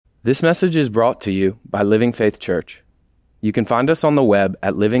This message is brought to you by Living Faith Church. You can find us on the web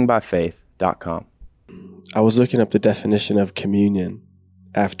at livingbyfaith.com. I was looking up the definition of communion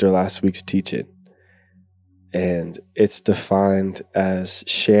after last week's teaching, and it's defined as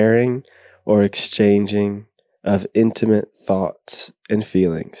sharing or exchanging of intimate thoughts and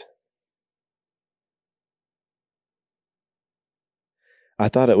feelings. I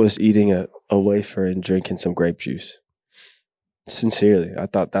thought it was eating a wafer and drinking some grape juice. Sincerely, I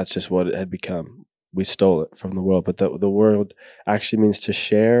thought that's just what it had become. We stole it from the world, but the word actually means to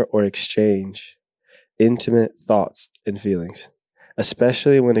share or exchange intimate thoughts and feelings,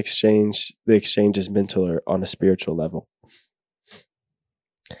 especially when the exchange is mental or on a spiritual level.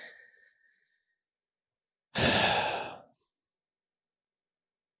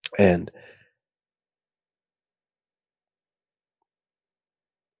 And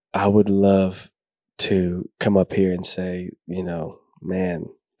I would love to come up here and say, man,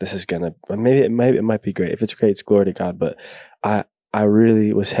 this is gonna, maybe it might be great. If it's great, it's glory to God. But I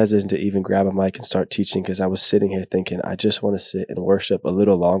really was hesitant to even grab a mic and start teaching, because I was sitting here thinking, I just want to sit and worship a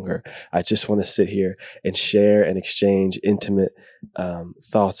little longer. I just want to sit here and share and exchange intimate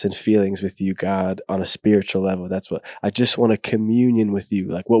thoughts and feelings with you, God, on a spiritual level. That's what I just want to communion with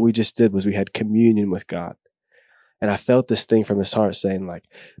you. Like what we just did was we had communion with God. And I felt this thing from his heart saying, like,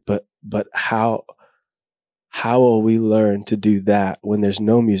 but how will we learn to do that when there's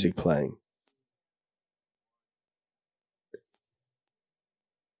no music playing?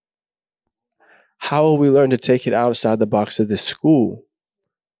 How will we learn to take it outside the box of this school,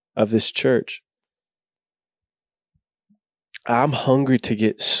 of this church? I'm hungry to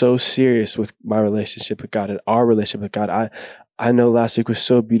get so serious with my relationship with God and our relationship with God. I know last week was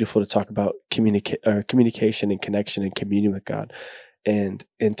so beautiful to talk about communication and connection and communion with God, and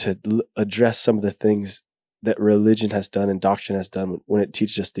to address some of the things that religion has done and doctrine has done when it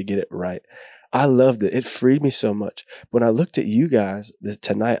teaches us to get it right. I loved it. It freed me so much. When I looked at you guys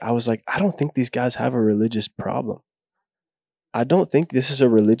tonight, I was like, I don't think these guys have a religious problem. I don't think this is a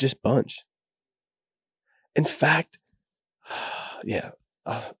religious bunch. In fact,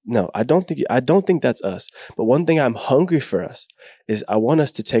 no, I don't think that's us. But one thing I'm hungry for us is I want us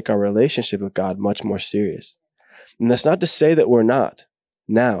to take our relationship with God much more serious. And that's not to say that we're not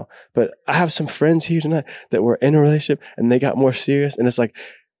now, but I have some friends here tonight that were in a relationship and they got more serious. And it's like,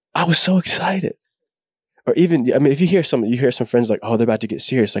 I was so excited. Or even, if you hear some friends like, oh, they're about to get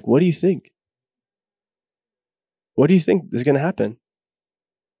serious. Like, what do you think? What do you think is going to happen?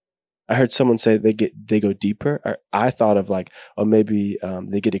 I heard someone say they go deeper. Or I thought of like, oh, maybe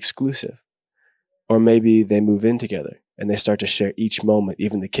they get exclusive, or maybe they move in together and they start to share each moment,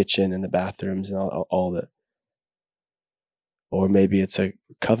 even the kitchen and the bathrooms and all that. Or maybe it's a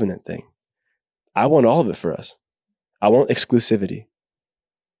covenant thing. I want all of it for us. I want exclusivity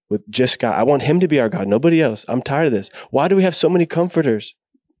with just God. I want him to be our God, nobody else. I'm tired of this. Why do we have so many comforters?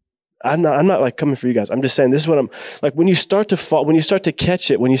 I'm not like coming for you guys. I'm just saying this is what I'm like. When you start to fall, when you start to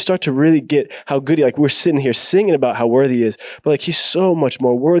catch it, when you start to really get how good he, like we're sitting here singing about how worthy he is, but like he's so much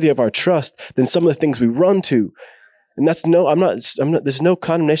more worthy of our trust than some of the things we run to. And that's I'm not, there's no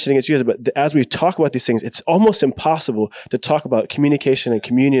condemnation against you guys, but as we talk about these things, it's almost impossible to talk about communication and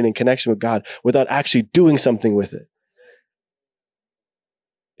communion and connection with God without actually doing something with it.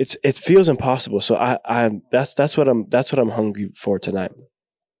 It feels impossible. So that's what I'm hungry for tonight.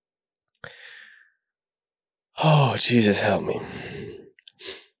 Oh, Jesus, help me.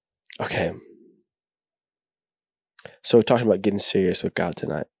 Okay. So we're talking about getting serious with God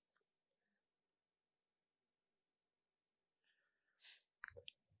tonight.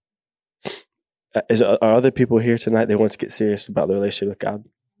 Are other people here tonight that want to get serious about the relationship with God?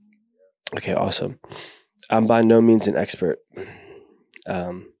 Okay, awesome. I'm by no means an expert.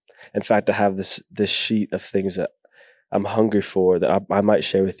 In fact, I have this sheet of things that I'm hungry for that I might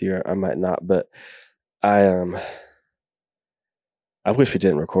share with you, or I might not. But I wish we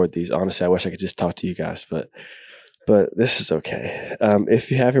didn't record these. Honestly, I wish I could just talk to you guys, but this is okay. If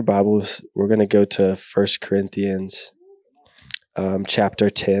you have your Bibles, we're going to go to 1 Corinthians chapter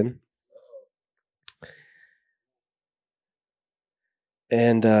 10.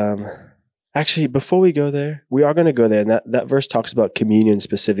 And actually, before we go there, we are going to go there. And that verse talks about communion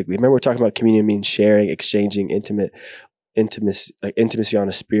specifically. Remember, we're talking about communion means sharing, exchanging intimacy on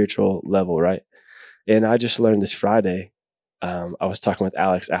a spiritual level, right? And I just learned this Friday. I was talking with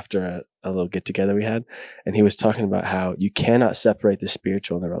Alex after a little get together we had, and he was talking about how you cannot separate the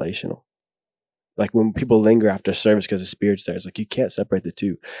spiritual and the relational. Like when people linger after service because the Spirit's there, it's like you can't separate the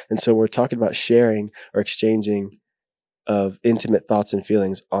two. And so we're talking about sharing or exchanging of intimate thoughts and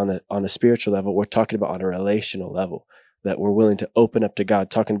feelings on a spiritual level. We're talking about on a relational level. that we're willing to open up to God.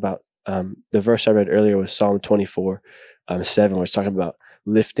 Talking about the verse I read earlier was Psalm 24, 7, where it's talking about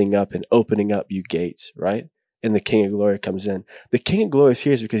lifting up and opening up you gates, right? And the King of Glory comes in. The King of Glory is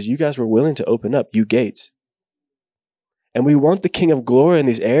here is because you guys were willing to open up you gates. And we want the King of Glory in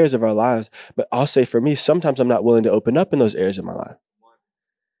these areas of our lives. But I'll say for me, sometimes I'm not willing to open up in those areas of my life.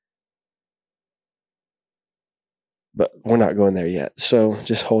 But we're not going there yet. So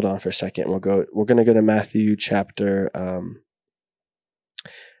just hold on for a second. We're going to go to Matthew chapter,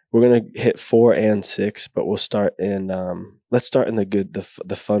 we're going to hit 4 and 6, but we'll start in, let's start in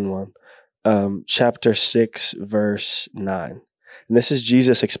the fun one. Chapter 6, verse 9. And this is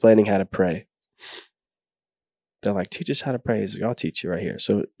Jesus explaining how to pray. They're like, teach us how to pray. He's like, I'll teach you right here.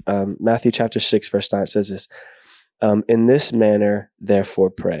 So Matthew chapter 6, verse 9 says this, in this manner, therefore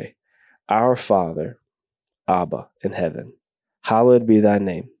pray, our Father, Abba in heaven, hallowed be thy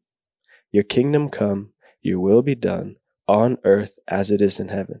name. Your kingdom come, your will be done on earth as it is in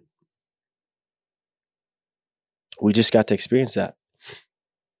heaven. We just got to experience that.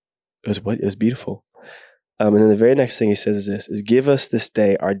 It was beautiful. And then the very next thing he says is this, is give us this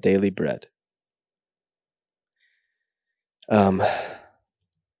day our daily bread. And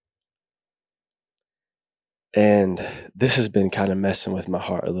this has been kind of messing with my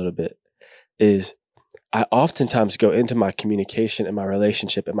heart a little bit, is I oftentimes go into my communication and my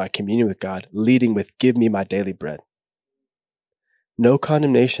relationship and my communion with God leading with, give me my daily bread. No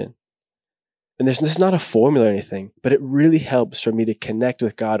condemnation. And this is not a formula or anything, but it really helps for me to connect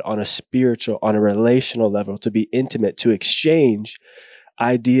with God on a spiritual, on a relational level, to be intimate, to exchange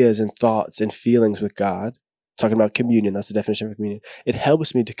ideas and thoughts and feelings with God. Talking about communion, that's the definition of communion. It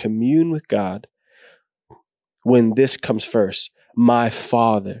helps me to commune with God when this comes first. My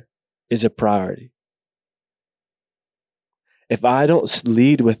Father is a priority. If I don't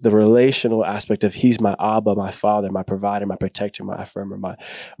lead with the relational aspect of he's my Abba, my Father, my provider, my protector, my affirmer,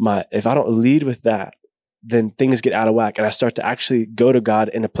 if I don't lead with that, then things get out of whack and I start to actually go to God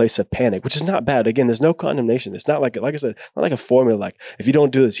in a place of panic, which is not bad. Again, there's no condemnation. It's not like I said, not like a formula, like if you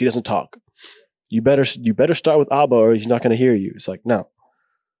don't do this, he doesn't talk. You better start with Abba or he's not going to hear you. It's like, no.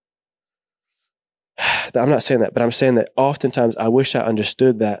 I'm not saying that, but I'm saying that oftentimes I wish I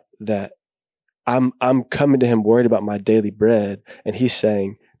understood that I'm coming to him worried about my daily bread, and he's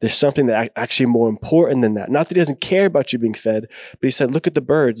saying there's something that actually more important than that. Not that he doesn't care about you being fed, but he said, look at the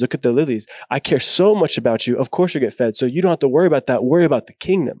birds, look at the lilies. I care so much about you. Of course you get fed. So you don't have to worry about that. Worry about the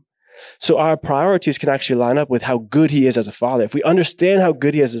kingdom. So our priorities can actually line up with how good he is as a father. If we understand how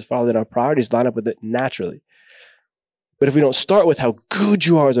good he is as a father, then our priorities line up with it naturally. But if we don't start with how good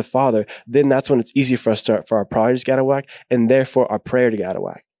you are as a father, then that's when it's easy for us for our priorities to get out of whack, and therefore our prayer to get out of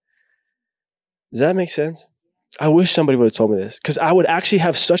whack. Does that make sense? I wish somebody would have told me this, because I would actually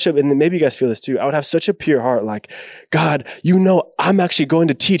have and maybe you guys feel this too, I would have such a pure heart, like, God, I'm actually going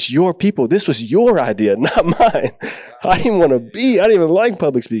to teach your people. This was your idea, not mine. I didn't even like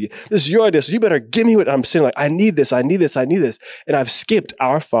public speaking. This is your idea, so you better give me what I'm saying. Like, I need this. And I've skipped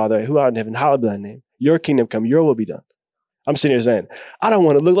our Father who art in heaven, hallowed be thy name. Your kingdom come, your will be done. I'm sitting here saying, I don't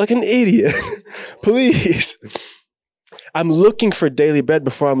want to look like an idiot. Please. I'm looking for daily bread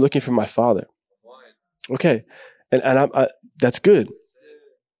before I'm looking for my Father. Okay, and that's good.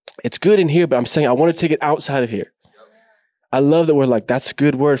 It's good in here, but I'm saying I want to take it outside of here. I love that we're like, that's a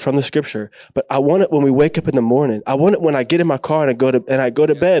good word from the scripture, but I want it when we wake up in the morning. I want it when I get in my car and I go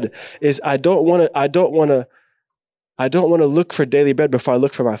to bed. Is I don't want to look for daily bread before I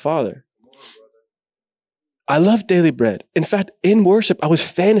look for my Father. I love daily bread. In fact, in worship, I was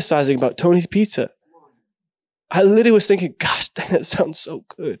fantasizing about Tony's Pizza. I literally was thinking, gosh, dang, that sounds so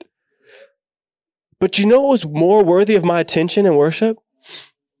good. But you know what was more worthy of my attention in worship?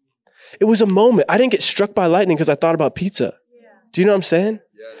 It was a moment. I didn't get struck by lightning because I thought about pizza. Yeah. Do you know what I'm saying?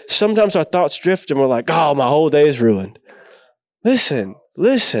 Yes. Sometimes our thoughts drift and we're like, oh, my whole day is ruined. Listen.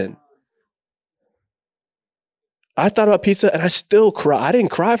 I thought about pizza and I still cry. I didn't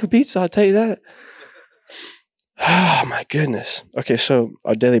cry for pizza, I'll tell you that. Oh, my goodness. Okay, so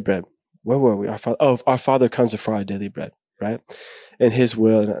our daily bread. Where were we? Our Father comes before our daily bread, right? And his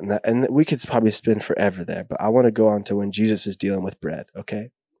will, and we could probably spend forever there, but I want to go on to when Jesus is dealing with bread,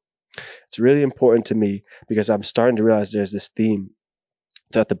 okay? It's really important to me because I'm starting to realize there's this theme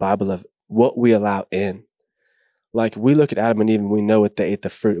throughout the Bible of what we allow in. Like, we look at Adam and Eve and we know what they ate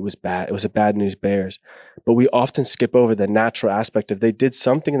the fruit. It was bad. It was a bad news bears. But we often skip over the natural aspect of they did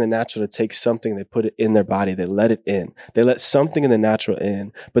something in the natural to take something, they put it in their body, they let it in. They let something in the natural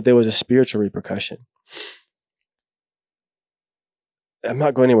in, but there was a spiritual repercussion. I'm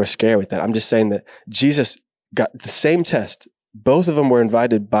not going anywhere scared with that. I'm just saying that Jesus got the same test both of them were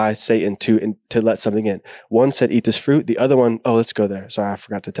invited by Satan to let something in. One said, eat this fruit. The other one, let's go there. Sorry, I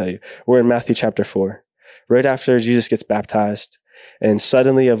forgot to tell you. We're in Matthew chapter 4. Right after Jesus gets baptized, and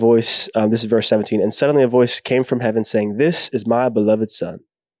suddenly a voice, this is verse 17, and suddenly a voice came from heaven saying, this is my beloved son,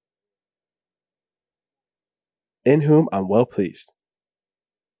 in whom I'm well pleased.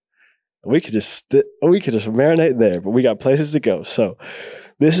 We could just marinate there, but we got places to go. So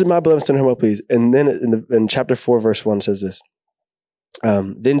this is my beloved son, in whom I'm well pleased. And then in chapter 4, verse 1 says this,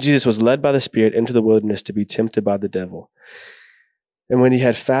 then Jesus was led by the Spirit into the wilderness to be tempted by the devil. And when he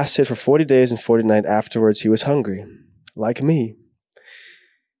had fasted for 40 days and 40 nights afterwards, he was hungry, like me.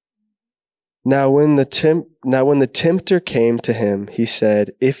 Now when the tempter came to him, he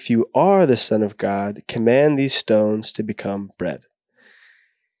said, if you are the Son of God, command these stones to become bread.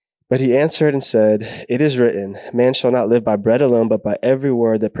 But he answered and said, it is written, man shall not live by bread alone, but by every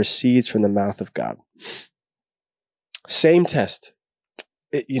word that proceeds from the mouth of God. Same test.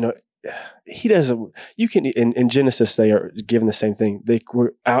 He doesn't. You can in Genesis they are given the same thing. They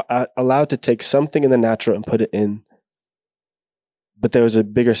were allowed to take something in the natural and put it in, but there was a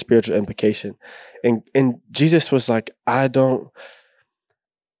bigger spiritual implication. And Jesus was like, I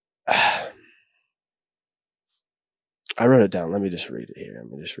wrote it down. Let me just read it here.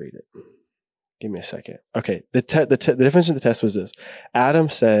 Give me a second. Okay, the difference in the test was this: Adam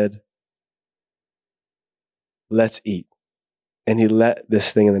said, "Let's eat." And he let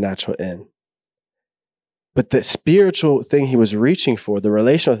this thing in the natural in. But the spiritual thing he was reaching for, the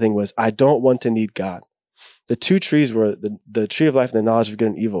relational thing was, I don't want to need God. The two trees were the tree of life and the knowledge of good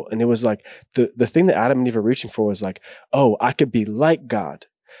and evil. And it was like, the thing that Adam and Eve were reaching for was like, I could be like God.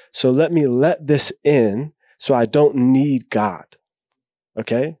 So let me let this in so I don't need God.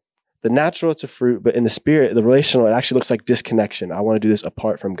 Okay? The natural, it's a fruit, but in the spirit, the relational, it actually looks like disconnection. I want to do this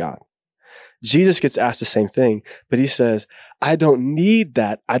apart from God. Jesus gets asked the same thing, but he says, I don't need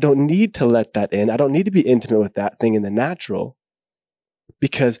that. I don't need to let that in. I don't need to be intimate with that thing in the natural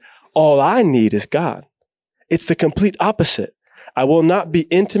because all I need is God. It's the complete opposite. I will not be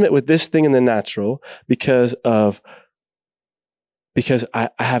intimate with this thing in the natural because I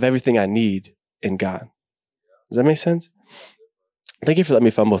have everything I need in God. Does that make sense? Thank you for letting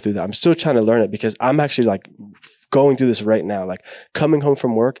me fumble through that. I'm still trying to learn it because I'm actually like going through this right now, like coming home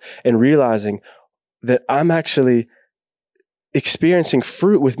from work and realizing that I'm actually experiencing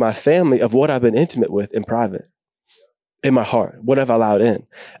fruit with my family of what I've been intimate with in private, in my heart, what I've allowed in.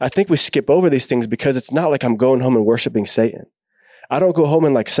 I think we skip over these things because it's not like I'm going home and worshiping Satan. I don't go home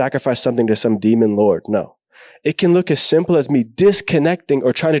and like sacrifice something to some demon lord. No, it can look as simple as me disconnecting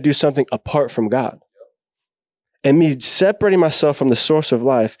or trying to do something apart from God. And me separating myself from the source of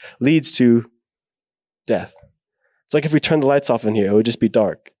life leads to death. It's like if we turn the lights off in here, it would just be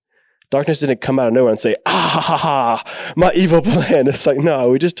dark. Darkness didn't come out of nowhere and say, my evil plan. It's like, no,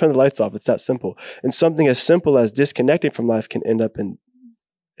 we just turn the lights off. It's that simple. And something as simple as disconnecting from life can end up in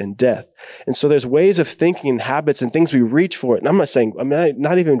death. And so there's ways of thinking and habits and things we reach for it. And I'm not saying,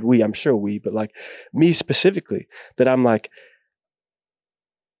 not even we, I'm sure we, but like me specifically, that I'm like,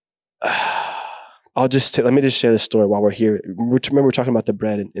 let me just share this story while we're here. Remember we're talking about the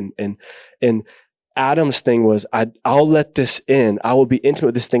bread and Adam's thing was, I'll let this in. I will be intimate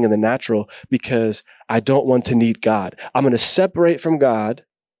with this thing in the natural because I don't want to need God. I'm going to separate from God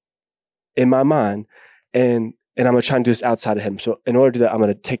in my mind and I'm going to try and do this outside of him. So in order to do that, I'm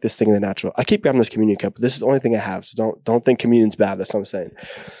going to take this thing in the natural. I keep grabbing this communion cup, but this is the only thing I have. So don't think communion's bad. That's what I'm saying.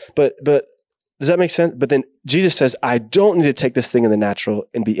 But does that make sense? But then Jesus says, I don't need to take this thing in the natural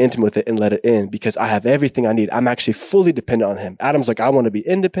and be intimate with it and let it in because I have everything I need. I'm actually fully dependent on him. Adam's like, I want to be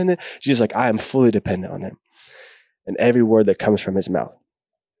independent. Jesus is like, I am fully dependent on him. And every word that comes from his mouth.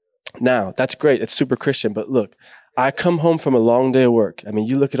 Now, that's great. It's super Christian. But look, I come home from a long day of work. I mean,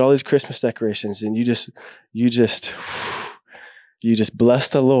 you look at all these Christmas decorations and you just bless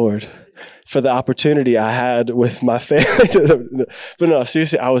the Lord for the opportunity I had with my family. But no,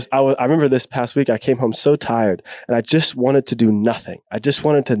 seriously, I remember this past week, I came home so tired and I just wanted to do nothing. I just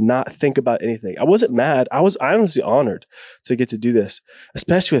wanted to not think about anything. I wasn't mad. I was honestly honored to get to do this,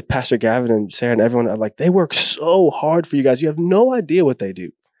 especially with Pastor Gavin and Sarah and everyone. Like, they work so hard for you guys. You have no idea what they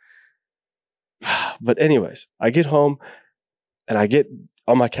do. But anyways, I get home and I get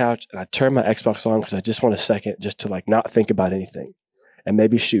on my couch and I turn my Xbox on because I just want a second just to like not think about anything. And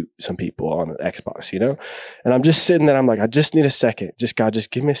maybe shoot some people on an Xbox, And I'm just sitting there. I'm like, I just need a second. God, just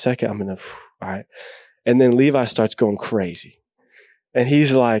give me a second. I'm going to, all right. And then Levi starts going crazy. And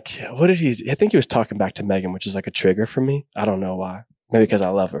he's like, I think he was talking back to Megan, which is like a trigger for me. I don't know why. Maybe because I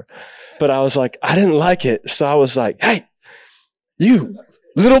love her. But I was like, I didn't like it. So I was like, hey, you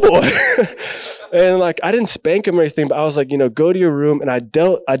little boy. And like, I didn't spank him or anything, but I was like, go to your room. And I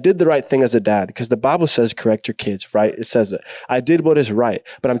did the right thing as a dad, because the Bible says correct your kids, right? It says it. I did what is right,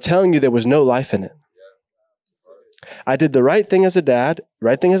 but I'm telling you, there was no life in it. I did the right thing as a dad,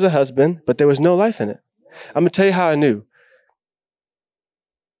 right thing as a husband, but there was no life in it. I'm going to tell you how I knew.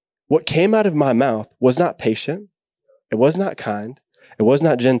 What came out of my mouth was not patient. It was not kind. It was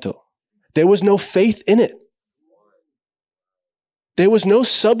not gentle. There was no faith in it. There was no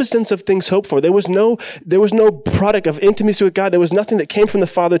substance of things hoped for. There was no product of intimacy with God. There was nothing that came from the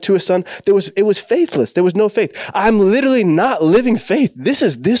Father to His Son. It was faithless. There was no faith. I'm literally not living faith. This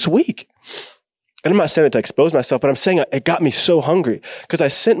is this week. And I'm not saying it to expose myself, but I'm saying it got me so hungry, because I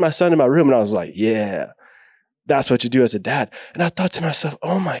sent my son to my room and I was like, yeah, that's what you do as a dad. And I thought to myself,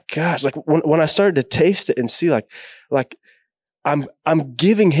 oh my gosh, like when I started to taste it and see like I'm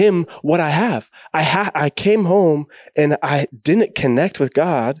giving him what I have. I came home and I didn't connect with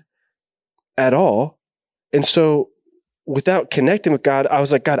God at all. And so without connecting with God, I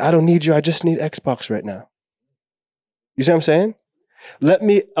was like, God, I don't need you. I just need Xbox right now. You see what I'm saying? Let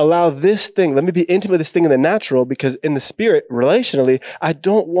me allow this thing, let me be intimate with this thing in the natural, because in the spirit, relationally, I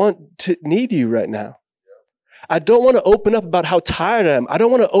don't want to need you right now. I don't want to open up about how tired I am. I don't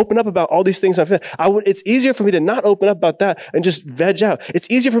want to open up about all these things I'm feeling. It's easier for me to not open up about that and just veg out. It's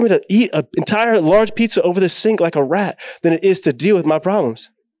easier for me to eat an entire large pizza over the sink like a rat than it is to deal with my problems.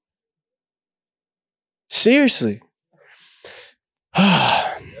 Seriously.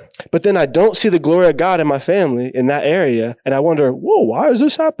 But then I don't see the glory of God in my family in that area, and I wonder, whoa, why is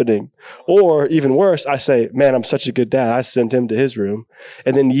this happening? Or even worse, I say, man, I'm such a good dad. I sent him to his room.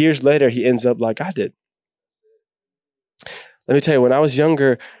 And then years later, he ends up like I did. Let me tell you, when I was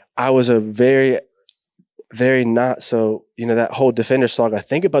younger, I was a very, very not so, that whole Defender song. I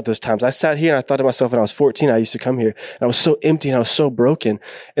think about those times. I sat here and I thought to myself, when I was 14, I used to come here and I was so empty and I was so broken.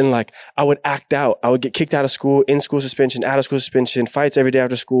 And like, I would act out. I would get kicked out of school, in school suspension, out of school suspension, fights every day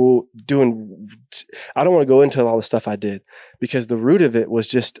after school, I don't want to go into all the stuff I did, because the root of it was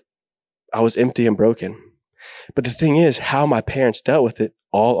just, I was empty and broken. But the thing is, how my parents dealt with it,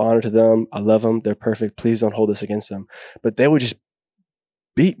 all honor to them. I love them. They're perfect. Please don't hold this against them. But they would just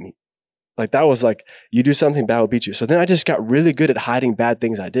beat me. Like that was like, you do something bad, will beat you. So then I just got really good at hiding bad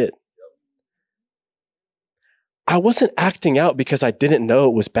things I did. I wasn't acting out because I didn't know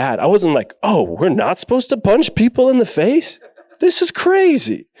it was bad. I wasn't like, oh, we're not supposed to punch people in the face? This is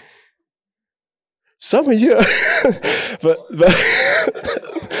crazy. Some of you, but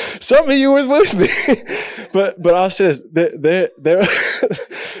some of you were with me. But I'll say this,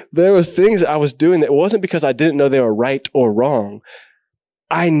 there were things that I was doing that wasn't because I didn't know they were right or wrong.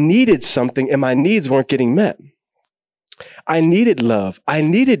 I needed something and my needs weren't getting met. I needed love. I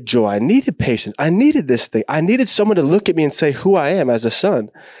needed joy. I needed patience. I needed this thing. I needed someone to look at me and say who I am as a son.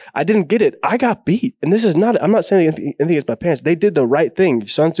 I didn't get it. I got beat. And this is not, I'm not saying anything against my parents. They did the right thing. Your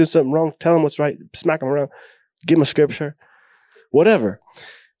son's doing something wrong, tell him what's right, smack him around, give him a scripture, whatever.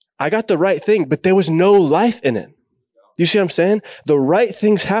 I got the right thing, but there was no life in it. You see what I'm saying? The right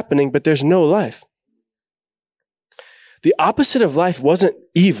thing's happening, but there's no life. The opposite of life wasn't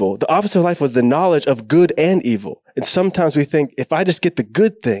evil. The opposite of life was the knowledge of good and evil. And sometimes we think, if I just get the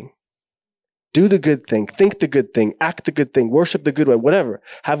good thing, do the good thing, think the good thing, act the good thing, worship the good way, whatever,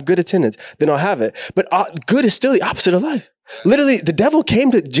 have good attendance, then I'll have it. But good is still the opposite of life. Literally, the devil came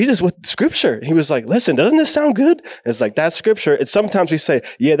to Jesus with scripture. He was like, listen, doesn't this sound good? And it's like, that's scripture. And sometimes we say,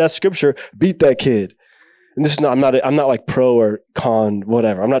 yeah, that's scripture. Beat that kid. And this is not, I'm not like pro or con,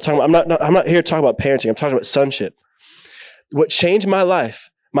 whatever. I'm not here to talk about parenting. I'm talking about sonship. What changed my life,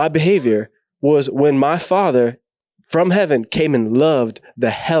 my behavior, was when my Father from heaven came and loved the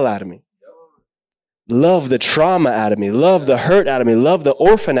hell out of me. Loved the trauma out of me. Loved the hurt out of me. Loved the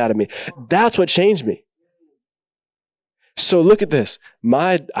orphan out of me. That's what changed me. So look at this.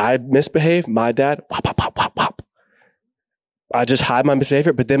 I misbehave. My dad, whop, whop, whop, whop, whop. I just hide my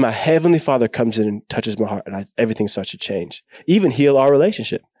misbehavior, but then my Heavenly Father comes in and touches my heart, and everything starts to change. Even heal our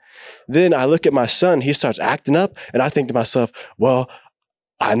relationship. Then I look at my son, he starts acting up, and I think to myself, well,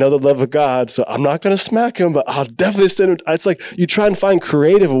 I know the love of God, so I'm not going to smack him, but I'll definitely send him. It's like you try and find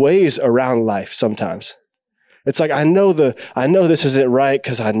creative ways around life sometimes. It's like, I know this isn't right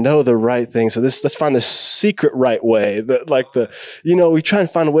because I know the right thing. So let's find the secret right way. We try and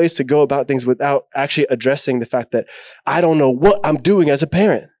find ways to go about things without actually addressing the fact that I don't know what I'm doing as a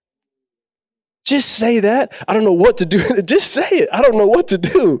parent. Just say that. I don't know what to do. Just say it. I don't know what to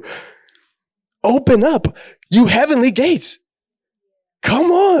do. Open up, you heavenly gates.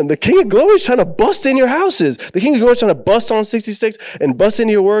 Come on. The King of Glory is trying to bust in your houses. The King of Glory is trying to bust on 66 and bust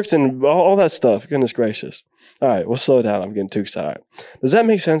into your works and all that stuff. Goodness gracious. All right, we'll slow down. I'm getting too excited. Does that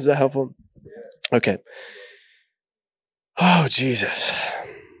make sense? Is that helpful? Okay. Oh, Jesus.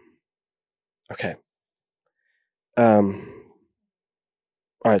 Okay. All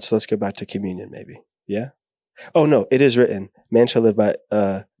right, so let's go back to communion maybe. Yeah? Oh no, it is written, man shall live by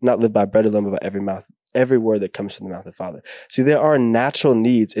not live by bread alone, but by every word that comes from the mouth of the Father. See, there are natural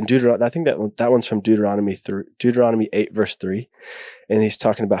needs in Deuteronomy. I think that one's from Deuteronomy 8 verse 3. And he's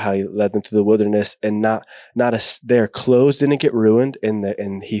talking about how he led them through the wilderness, and their clothes didn't get ruined,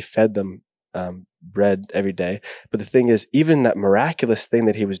 and he fed them bread every day. But the thing is, even that miraculous thing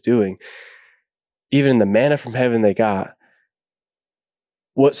that he was doing, even the manna from heaven they got,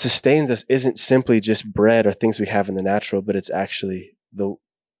 what sustains us isn't simply just bread or things we have in the natural, but it's actually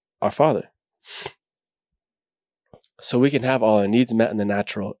our Father. So we can have all our needs met in the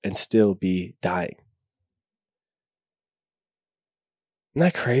natural and still be dying. Isn't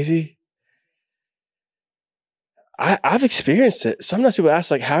that crazy? I've experienced it. Sometimes people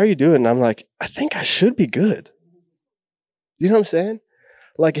ask, like, how are you doing? And I'm like, I think I should be good. You know what I'm saying?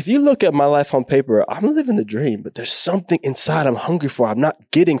 Like, if you look at my life on paper, I'm living the dream, but there's something inside I'm hungry for. I'm not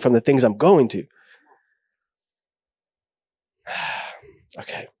getting from the things I'm going to.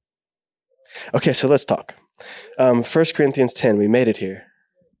 Okay, so let's talk. 1 Corinthians 10, we made it here.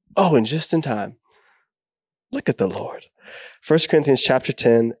 Oh, and just in time. Look at the Lord. 1 Corinthians chapter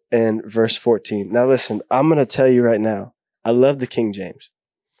 10 and verse 14. Now listen, I'm going to tell you right now, I love the King James.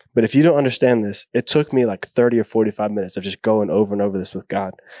 But if you don't understand this, it took me like 30 or 45 minutes of just going over and over this with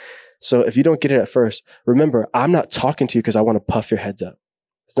God. So if you don't get it at first, remember, I'm not talking to you because I want to puff your heads up.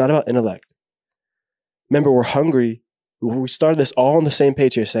 It's not about intellect. Remember, we're hungry. We started this all on the same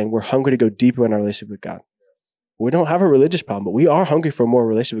page here, saying we're hungry to go deeper in our relationship with God. We don't have a religious problem, but we are hungry for more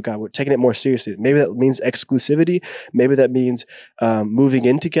relationship with God. We're taking it more seriously. Maybe that means exclusivity. Maybe that means moving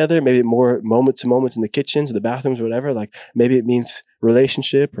in together. Maybe more moment to moments in the kitchens, the bathrooms, whatever. Like maybe it means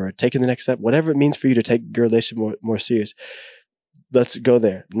relationship or taking the next step. Whatever it means for you to take your relationship more serious. Let's go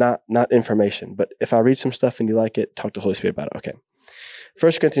there. Not information. But if I read some stuff and you like it, talk to the Holy Spirit about it. Okay.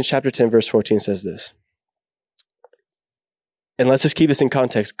 1 Corinthians chapter 10, verse 14 says this. And let's just keep this in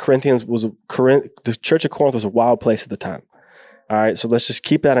context. The church of Corinth was a wild place at the time. All right, so let's just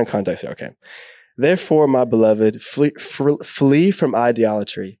keep that in context here. Okay. Therefore, my beloved, flee from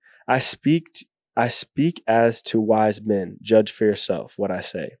idolatry. I speak as to wise men. Judge for yourself what I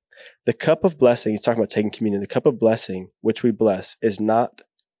say. The cup of blessing, he's talking about taking communion. The cup of blessing, which we bless, is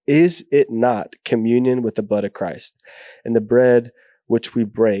it not communion with the blood of Christ? And the bread which we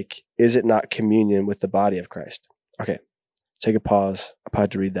break, is it not communion with the body of Christ? Okay. Take a pause. I probably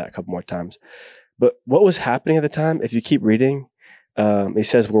had to read that a couple more times. But what was happening at the time, if you keep reading, he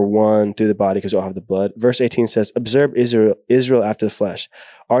says we're one through the body because we all have the blood. Verse 18 says, observe Israel after the flesh.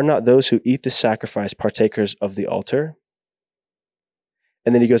 Are not those who eat the sacrifice partakers of the altar?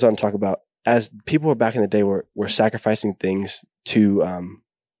 And then he goes on to talk about, as people were back in the day were sacrificing things to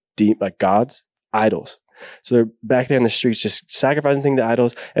like gods, idols. So they're back there in the streets just sacrificing things to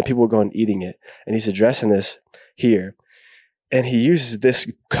idols, and people were going and eating it. And he's addressing this here. And he uses this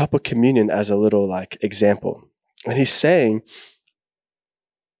cup of communion as a little like example. And he's saying,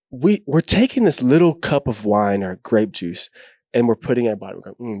 we're taking this little cup of wine or grape juice and we're putting it in our body.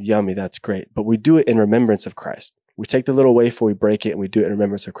 We're going, yummy, that's great. But we do it in remembrance of Christ. We take the little wafer, we break it, and we do it in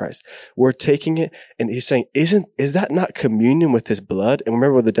remembrance of Christ. We're taking it, and he's saying, is that not communion with his blood? And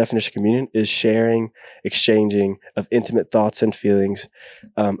remember what the definition of communion is: sharing, exchanging of intimate thoughts and feelings,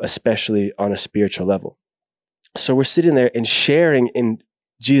 especially on a spiritual level. So we're sitting there and sharing in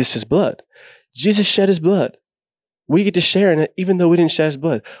Jesus' blood. Jesus shed his blood. We get to share in it even though we didn't shed his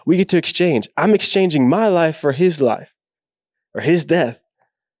blood. We get to exchange. I'm exchanging my life for his life or his death.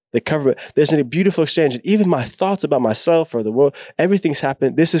 They cover it. There's a beautiful exchange. And even my thoughts about myself or the world, everything's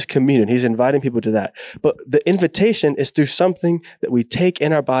happened. This is communion. He's inviting people to that. But the invitation is through something that we take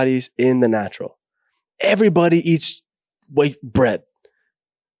in our bodies in the natural. Everybody eats bread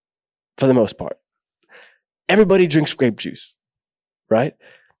for the most part. Everybody drinks grape juice, right?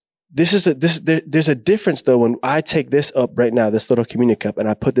 There's a difference though when I take this up right now, this little communion cup, and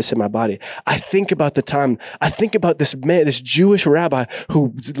I put this in my body. I think about this man, this Jewish rabbi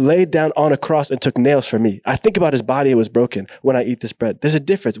who laid down on a cross and took nails for me. I think about his body that was broken when I eat this bread. There's a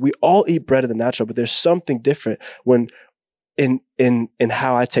difference. We all eat bread in the natural, but there's something different when in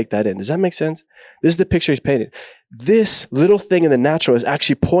how I take that in. Does that make sense? This is the picture he's painted. This little thing in the natural is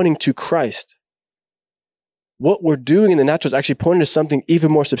actually pointing to Christ. What we're doing in the natural is actually pointing to something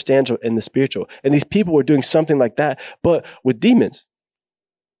even more substantial in the spiritual. And these people were doing something like that, but with demons.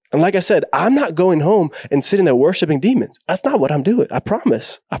 And like I said, I'm not going home and sitting there worshiping demons. That's not what I'm doing. I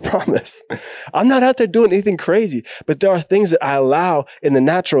promise. I promise. I'm not out there doing anything crazy, but there are things that I allow in the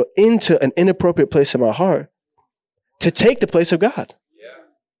natural into an inappropriate place in my heart to take the place of God. Yeah.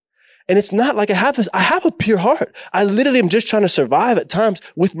 And it's not like I have a pure heart. I literally am just trying to survive at times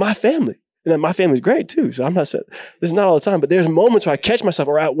with my family. And my family's great too. So I'm not saying this is not all the time, but there's moments where I catch myself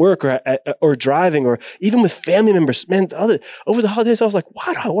or at work or driving or even with family members. Man, over the holidays, I was like,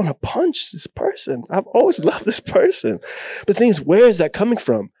 why do I want to punch this person? I've always loved this person. But the thing is, where is that coming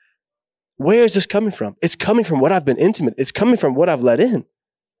from? Where is this coming from? It's coming from what I've been intimate. It's coming from what I've let in.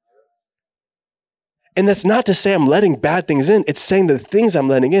 And that's not to say I'm letting bad things in. It's saying that the things I'm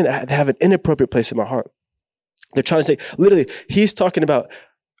letting in have an inappropriate place in my heart. They're trying to take, literally, he's talking about,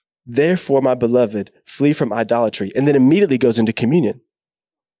 therefore, my beloved, flee from idolatry, and then immediately goes into communion.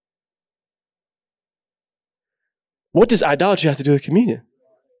 What does idolatry have to do with communion?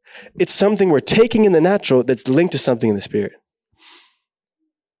 It's something we're taking in the natural that's linked to something in the spirit.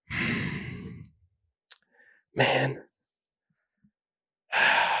 Man.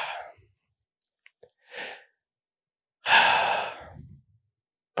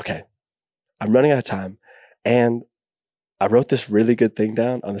 Okay. I'm running out of time, and I wrote this really good thing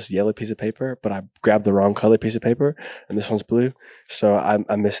down on this yellow piece of paper, but I grabbed the wrong color piece of paper, and this one's blue. So I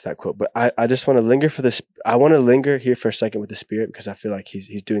missed that quote. But I just want to linger for this. I want to linger here for a second with the Spirit because I feel like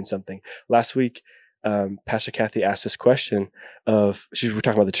he's doing something. Last week, Pastor Kathy asked this question we're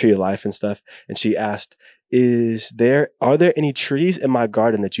talking about the tree of life and stuff, and she asked, are there any trees in my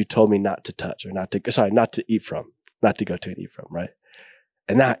garden that you told me not to touch or not to eat from, not to go to and eat from, right?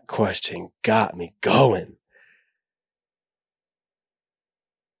 And that question got me going.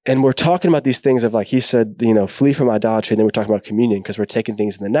 And we're talking about these things of, like he said, flee from idolatry. And then we're talking about communion because we're taking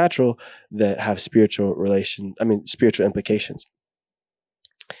things in the natural that have spiritual implications.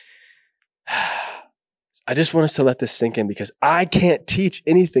 I just want us to let this sink in because I can't teach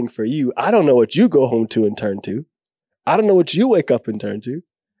anything for you. I don't know what you go home to and turn to. I don't know what you wake up and turn to.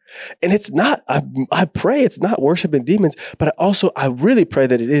 And it's not, I pray it's not worshiping demons, but I really pray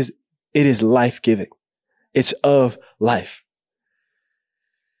that it is life-giving. It's of life.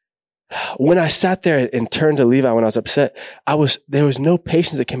 When I sat there and turned to Levi when I was upset, there was no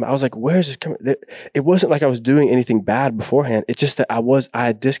patience that came out. I was like, where is this coming? It wasn't like I was doing anything bad beforehand. It's just that I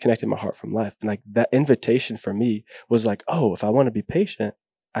had disconnected my heart from life. And like that invitation for me was like, oh, if I want to be patient,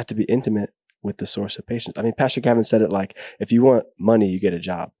 I have to be intimate with the source of patience. I mean, Pastor Gavin said it like, if you want money, you get a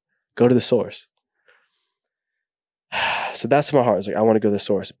job. Go to the source. So that's my heart. It's like, I want to go to the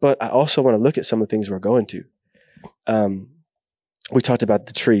source. But I also want to look at some of the things we're going to. We talked about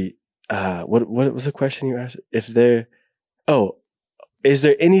the tree. What was the question you asked? Is there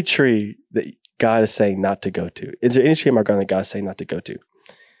any tree that God is saying not to go to? Is there any tree in my garden that God is saying not to go to?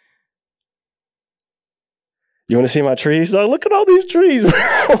 You want to see my trees? Oh, look at all these trees.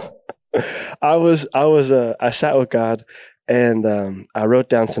 I sat with God and I wrote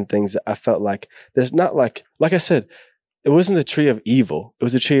down some things that I felt like there's not like I said, it wasn't the tree of evil. It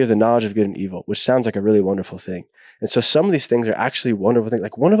was the tree of the knowledge of good and evil, which sounds like a really wonderful thing. And so some of these things are actually wonderful things.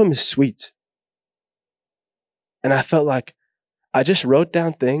 Like one of them is sweets. And I felt like I just wrote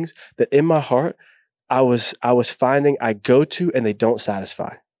down things that in my heart, I was finding I go to and they don't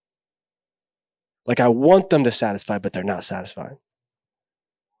satisfy. Like I want them to satisfy, but they're not satisfying.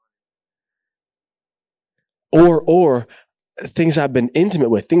 Or things I've been intimate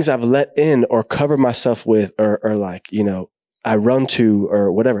with, things I've let in or covered myself with, or like, I run to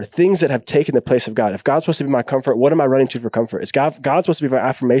or whatever, things that have taken the place of God. If God's supposed to be my comfort, what am I running to for comfort? Is God's supposed to be for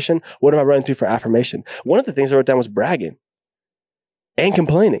affirmation? What am I running to for affirmation? One of the things I wrote down was bragging and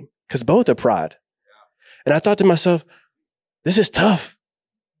complaining because both are pride. And I thought to myself, this is tough.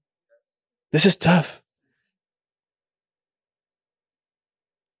 This is tough.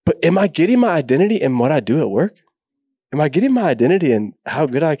 But am I getting my identity in what I do at work? Am I getting my identity in how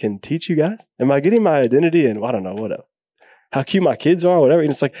good I can teach you guys? Am I getting my identity in, I don't know, whatever. How cute my kids are, whatever. And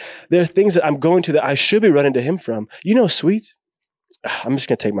it's like, there are things that I'm going to that I should be running to him from. Sweets. I'm just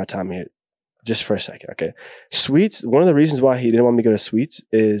going to take my time here just for a second, okay? Sweets, one of the reasons why he didn't want me to go to sweets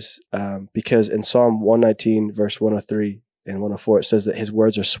is because in Psalm 119, verse 103 and 104, it says that his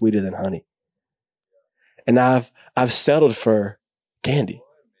words are sweeter than honey. And I've settled for candy.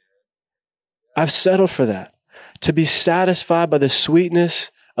 I've settled for that. To be satisfied by the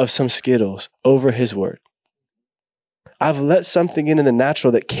sweetness of some Skittles over his word. I've let something in the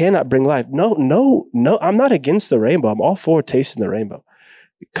natural that cannot bring life. No. I'm not against the rainbow. I'm all for tasting the rainbow.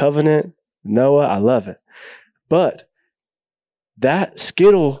 Covenant, Noah, I love it. But that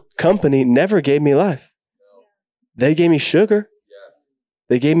Skittle company never gave me life. They gave me sugar.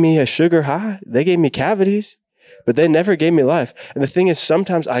 They gave me a sugar high. They gave me cavities, but they never gave me life. And the thing is,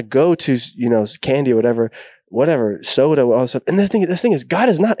 sometimes I go to, candy or whatever, soda, all this stuff. And the thing is, God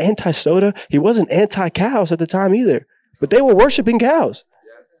is not anti-soda. He wasn't anti-cows at the time either, but they were worshiping cows.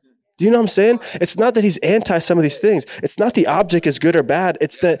 Do you know what I'm saying? It's not that he's anti some of these things. It's not the object is good or bad.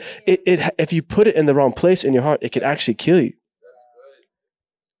 It's that if you put it in the wrong place in your heart, it can actually kill you.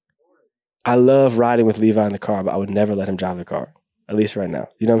 I love riding with Levi in the car, but I would never let him drive the car, at least right now.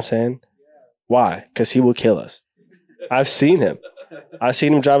 You know what I'm saying? Why? Because he will kill us. I've seen him. I've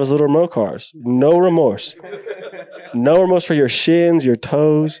seen him drive his little remote cars. No remorse. No remorse for your shins, your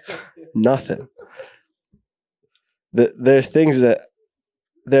toes, nothing. There are things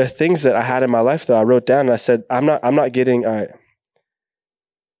that I had in my life that I wrote down, and I said, I'm not getting, all right.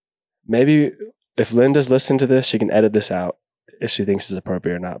 Maybe if Linda's listening to this, she can edit this out if she thinks it's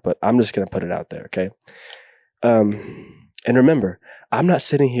appropriate or not, but I'm just going to put it out there, okay? And remember, I'm not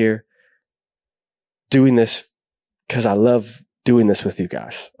sitting here doing this because I love doing this with you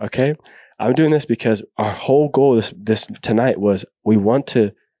guys, okay? I'm doing this because our whole goal this tonight was we want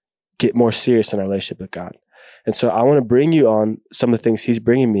to get more serious in our relationship with God. And so I want to bring you on some of the things he's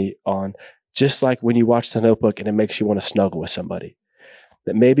bringing me on, just like when you watch The Notebook and it makes you want to snuggle with somebody.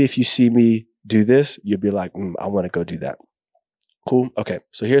 That maybe if you see me do this, you'll be like, I want to go do that. Cool. Okay.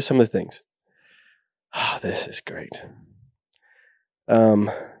 So here's some of the things. Oh, this is great.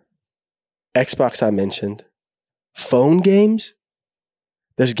 Xbox I mentioned. Phone games.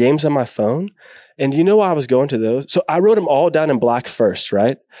 There's games on my phone. And you know why I was going to those? So I wrote them all down in black first,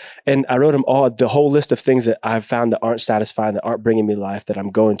 right? And I wrote them all, the whole list of things that I've found that aren't satisfying, that aren't bringing me life, that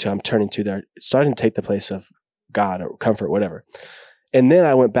I'm turning to. They're starting to take the place of God or comfort, whatever. And then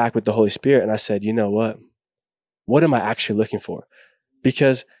I went back with the Holy Spirit and I said, you know what? What am I actually looking for?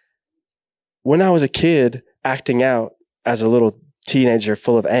 Because when I was a kid acting out as a little teenager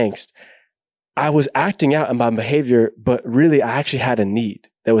full of angst, I was acting out in my behavior, but really I actually had a need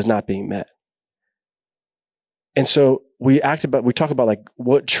that was not being met. And so we talk about like,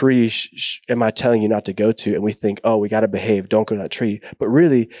 what tree am I telling you not to go to? And we think, oh, we got to behave. Don't go to that tree. But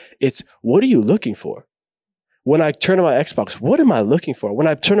really it's, what are you looking for? When I turn on my Xbox, what am I looking for? When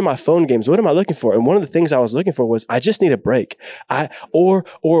I turn on my phone games, what am I looking for? And one of the things I was looking for was, I just need a break. Or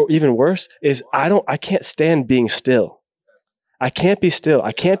even worse is I can't stand being still. I can't be still.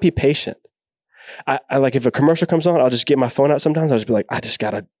 I can't be patient. I like, if a commercial comes on, I'll just get my phone out sometimes. I'll just be like, I just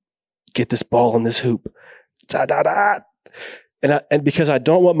got to get this ball in this hoop. Da, da, da. And because I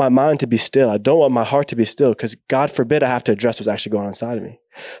don't want my mind to be still, I don't want my heart to be still, because God forbid I have to address what's actually going on inside of me.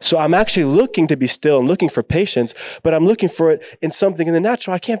 So I'm actually looking to be still and looking for patience, but I'm looking for it in something in the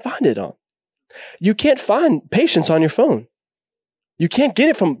natural I can't find it on. You can't find patience on your phone. You can't get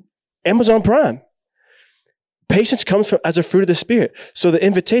it from Amazon Prime. Patience comes as a fruit of the Spirit. So the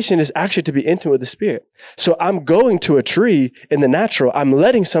invitation is actually to be intimate with the Spirit. So I'm going to a tree in the natural. I'm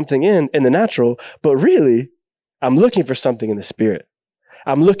letting something in the natural, but really, I'm looking for something in the Spirit.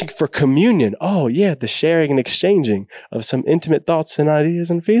 I'm looking for communion. Oh yeah, the sharing and exchanging of some intimate thoughts and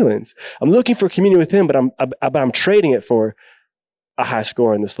ideas and feelings. I'm looking for communion with Him, but I'm trading it for a high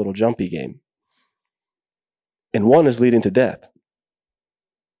score in this little jumpy game. And one is leading to death.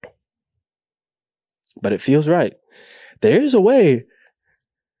 But it feels right. There is a way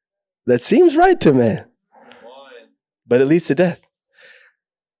that seems right to man, but it leads to death.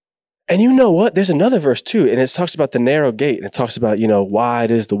 And you know what? There's another verse too, and it talks about the narrow gate, and it talks about, wide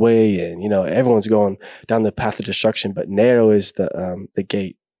is the way, and, everyone's going down the path of destruction, but narrow is the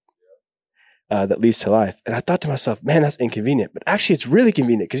gate that leads to life. And I thought to myself, man, that's inconvenient. But actually, it's really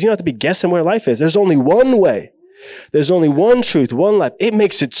convenient, because you don't have to be guessing where life is. There's only one way. There's only one truth, one life. It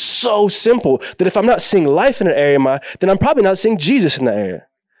makes it so simple that if I'm not seeing life in an area, then I'm probably not seeing Jesus in that area.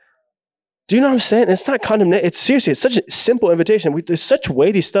 Do you know what I'm saying? It's not condemnation. It's seriously, it's such a simple invitation. There's such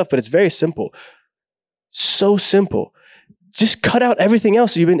weighty stuff, but it's very simple. So simple. Just cut out everything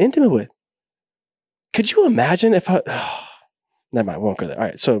else that you've been intimate with. Could you imagine if never mind, I won't go there. All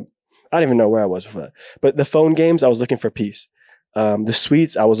right, so I don't even know where I was before that. But the phone games, I was looking for peace. The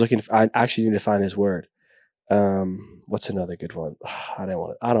sweets, I actually need to find His word. What's another good one? I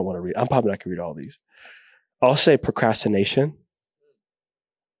don't want to read. I'm probably not going to read all these. I'll say procrastination.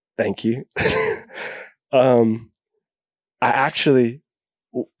 Thank you. I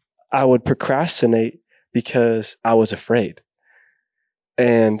would procrastinate because I was afraid.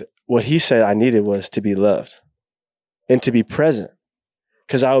 And what he said I needed was to be loved and to be present,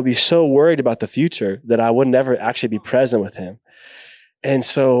 because I would be so worried about the future that I would never actually be present with Him. And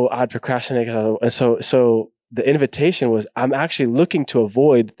so I'd procrastinate. And so the invitation was, I'm actually looking to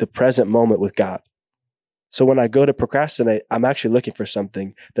avoid the present moment with God. So when I go to procrastinate, I'm actually looking for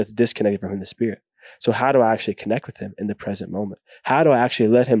something that's disconnected from him, the Spirit. So how do I actually connect with him in the present moment? How do I actually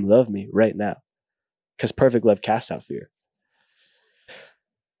let him love me right now? Because perfect love casts out fear.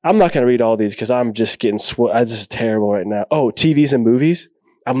 I'm not going to read all these because I'm just getting this is terrible right now. Oh, TVs and movies.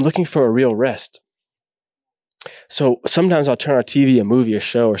 I'm looking for a real rest. So sometimes I'll turn on TV, a movie, a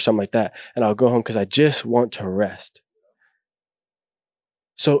show, or something like that, and I'll go home because I just want to rest.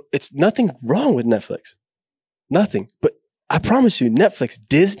 So it's nothing wrong with Netflix. Nothing. But I promise you, Netflix,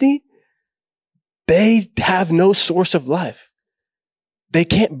 Disney, they have no source of life. They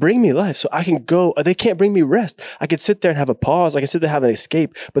can't bring me life. So I can go, they can't bring me rest. I can sit there and have a pause. I can sit there and have an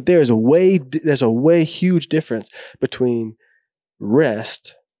escape. But there's a way huge difference between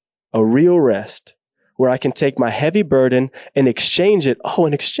rest, a real rest, where I can take my heavy burden and exchange it. Oh,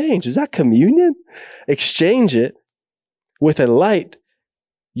 an exchange. Is that communion? Exchange it with a light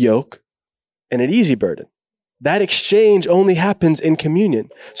yoke and an easy burden. That exchange only happens in communion.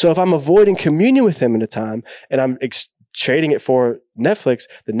 So if I'm avoiding communion with him in a time and I'm trading it for Netflix,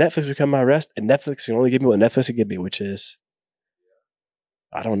 then Netflix become my rest, and Netflix can only give me what Netflix can give me, which is,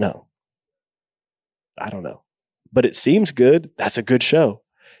 I don't know. But it seems good. That's a good show.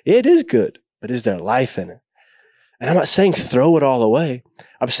 It is good, but is there life in it? And I'm not saying throw it all away.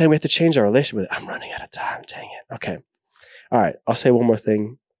 I'm saying we have to change our relationship with it. I'm running out of time. Dang it. Okay. All right. I'll say one more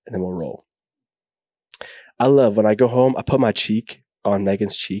thing and then we'll roll. I love when I go home, I put my cheek on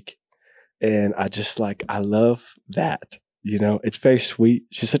Megan's cheek, and I love that. You know, it's very sweet.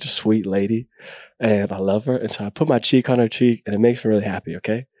 She's such a sweet lady, and I love her. And so I put my cheek on her cheek, and it makes me really happy,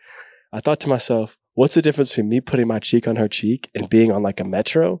 okay? I thought to myself, what's the difference between me putting my cheek on her cheek and being on like a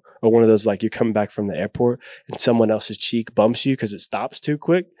metro or one of those, like you're coming back from the airport and someone else's cheek bumps you because it stops too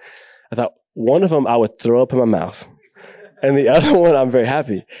quick? I thought one of them I would throw up in my mouth. And the other one, I'm very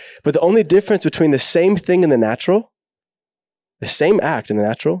happy. But the only difference between the same thing in the natural, the same act in the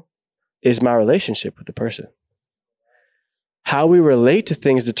natural, is my relationship with the person. How we relate to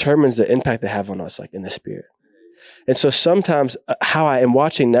things determines the impact they have on us, like in the Spirit. And so sometimes how I am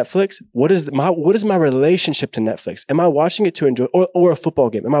watching Netflix, what is my relationship to Netflix? Am I watching it to enjoy, or a football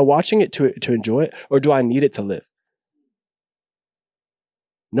game? Am I watching it to enjoy it, or do I need it to live?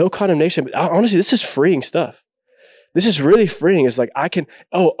 No condemnation. But honestly, this is freeing stuff. This is really freeing. It's like I can,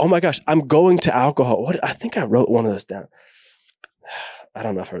 oh my gosh, I'm going to alcohol. I think I wrote one of those down. I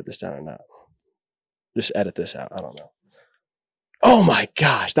don't know if I wrote this down or not. Just edit this out. I don't know. Oh my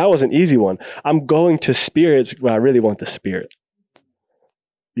gosh, that was an easy one. I'm going to spirits when I really want the Spirit.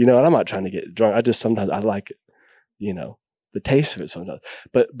 You know, and I'm not trying to get drunk. Sometimes I like it, you know, the taste of it sometimes.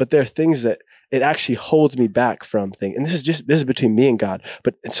 But there are things that it actually holds me back from things. And this is between me and God.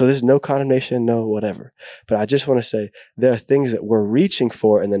 But so there's no condemnation, no whatever. But I just want to say there are things that we're reaching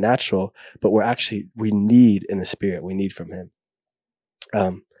for in the natural, but we need in the Spirit. We need from him.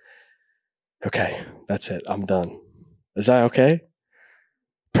 Okay, that's it. I'm done. Is that okay?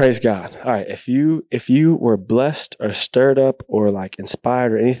 Praise God. All right. If you were blessed or stirred up or like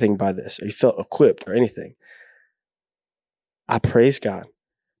inspired or anything by this, or you felt equipped or anything, I praise God.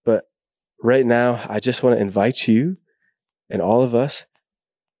 But right now, I just want to invite you and all of us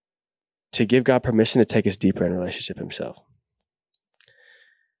to give God permission to take us deeper in relationship himself.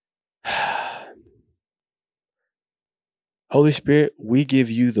 Holy Spirit, we give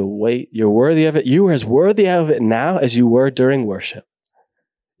you the weight. You're worthy of it. You are as worthy of it now as you were during worship.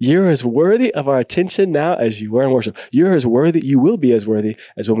 You're as worthy of our attention now as you were in worship. You're as worthy, you will be as worthy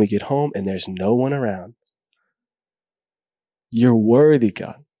as when we get home and there's no one around. You're worthy,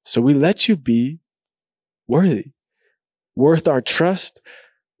 God. So we let you be worthy, worth our trust,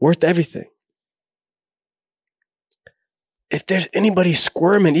 worth everything. If there's anybody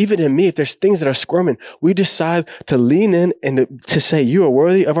squirming, even in me, if there's things that are squirming, we decide to lean in and to say, you are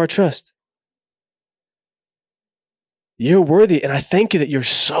worthy of our trust. You're worthy, and I thank you that you're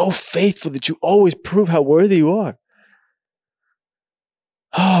so faithful that you always prove how worthy you are.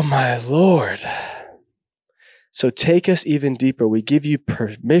 Oh, my Lord. So take us even deeper. We give you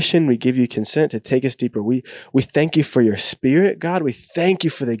permission. We give you consent to take us deeper. We thank you for your Spirit, God. We thank you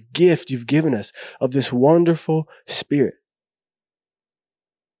for the gift you've given us of this wonderful Spirit.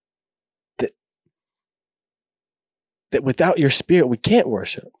 That without your Spirit, we can't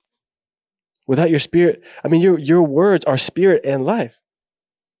worship. Without your Spirit, I mean, your words are spirit and life.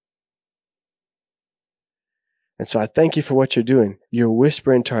 And so I thank you for what you're doing. You're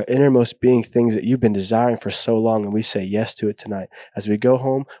whispering to our innermost being things that you've been desiring for so long, and we say yes to it tonight. As we go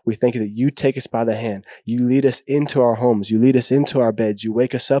home, we thank you that you take us by the hand. You lead us into our homes. You lead us into our beds. You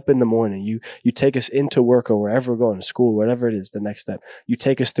wake us up in the morning. You take us into work or wherever we're going, to school, whatever it is, the next step. You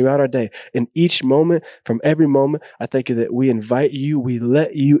take us throughout our day. In each moment, from every moment, I thank you that we invite you, we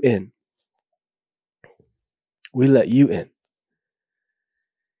let you in. We let you in.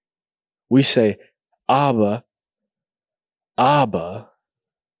 We say, Abba, Abba,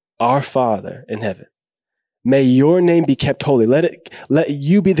 our Father in heaven. May your name be kept holy. Let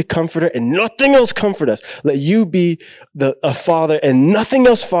you be the comforter and nothing else comfort us. Let you be a father and nothing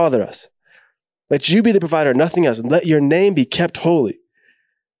else father us. Let you be the provider, nothing else. And let your name be kept holy.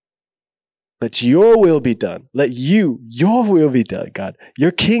 Let your will be done. Let your will be done, God.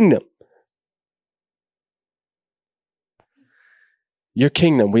 Your kingdom. Your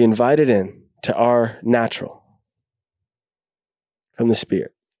kingdom, we invite it in to our natural from the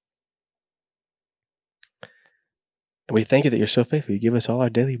Spirit. And we thank you that you're so faithful. You give us all our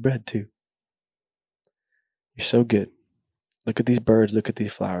daily bread too. You're so good. Look at these birds. Look at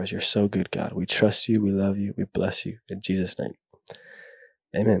these flowers. You're so good, God. We trust you. We love you. We bless you. In Jesus' name.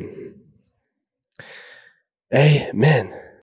 Amen. Amen.